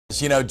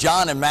You know,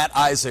 John and Matt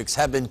Isaacs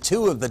have been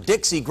two of the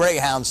Dixie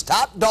Greyhounds'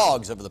 top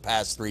dogs over the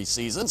past 3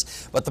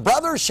 seasons, but the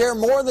brothers share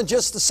more than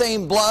just the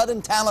same blood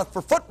and talent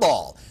for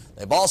football.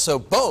 They've also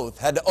both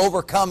had to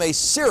overcome a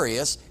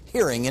serious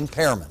hearing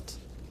impairment.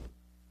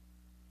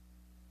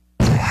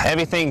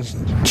 Everything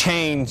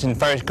changed in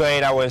first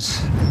grade. I was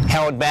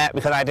held back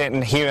because I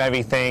didn't hear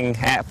everything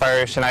at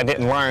first and I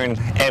didn't learn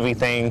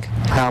everything.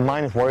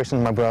 Mine is worse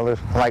than my brother's,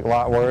 like a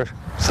lot worse.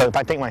 So if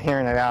I take my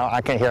hearing aid out,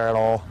 I can't hear at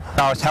all.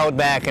 I was held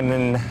back, and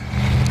then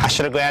I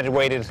should have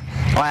graduated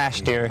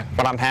last year,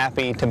 but I'm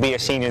happy to be a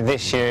senior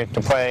this year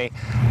to play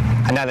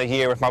another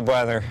year with my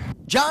brother.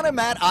 John and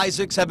Matt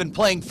Isaacs have been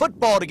playing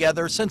football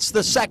together since the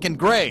 2nd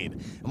grade.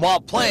 And while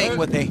playing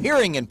with a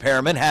hearing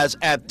impairment has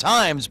at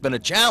times been a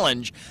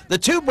challenge, the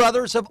two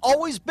brothers have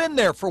always been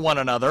there for one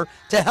another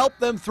to help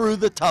them through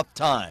the tough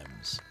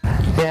times.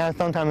 Yeah,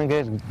 sometimes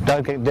it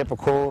does get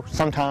difficult.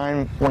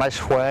 Sometimes when I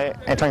sweat,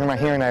 it turns my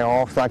hearing aid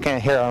off, so I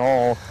can't hear at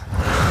all.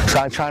 So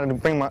I try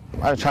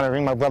to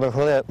read my brother's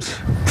lips.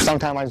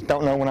 Sometimes I just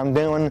don't know what I'm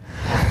doing,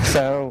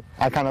 so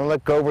I kind of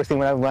look over, see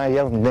what everybody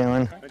else is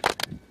doing.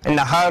 In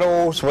the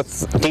huddles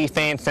with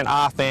defense and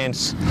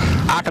offense,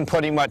 I can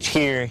pretty much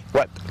hear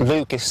what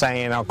Luke is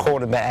saying, our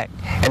quarterback,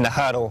 in the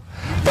huddle.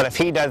 But if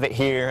he does it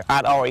here,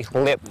 I'd always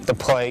lip the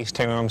plays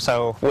to him.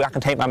 So I can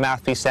take my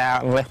mouthpiece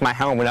out and lift my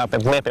helmet up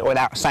and lip it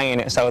without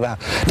saying it so the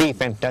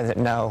defense doesn't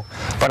know.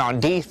 But on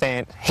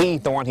defense,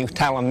 he's the one who's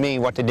telling me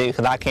what to do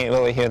because I can't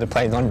really hear the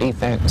plays on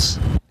defense.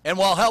 And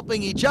while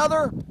helping each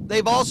other,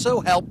 they've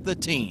also helped the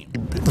team.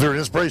 They're an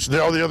inspiration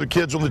to all the other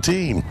kids on the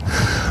team.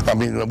 I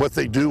mean, what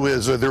they do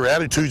is their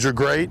attitudes are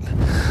great.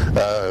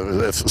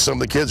 If some of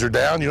the kids are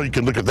down, you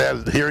can look at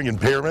that hearing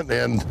impairment,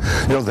 and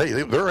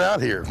they're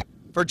out here.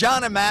 For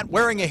John and Matt,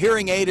 wearing a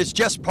hearing aid is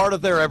just part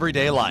of their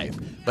everyday life.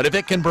 But if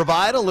it can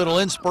provide a little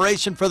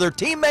inspiration for their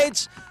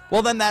teammates,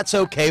 well, then that's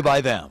okay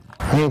by them.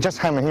 I mean, just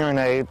having a hearing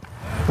aid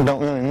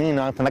don't really mean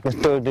nothing. I can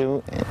still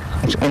do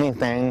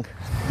anything.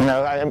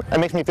 It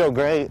makes me feel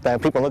great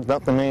that people look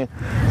up to me.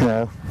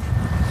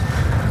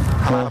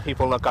 A lot of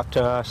people look up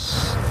to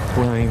us.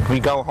 We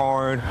go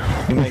hard,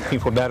 we make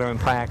people better in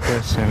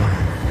practice,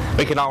 and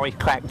we can always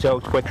crack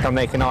jokes with them.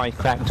 They can always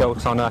crack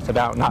jokes on us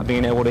about not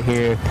being able to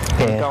hear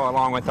and go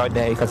along with our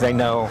day because they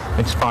know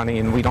it's funny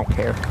and we don't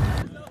care.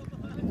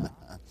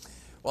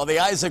 Well, the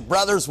Isaac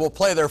brothers will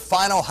play their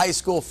final high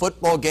school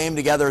football game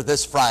together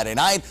this Friday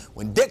night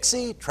when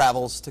Dixie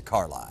travels to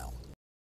Carlisle.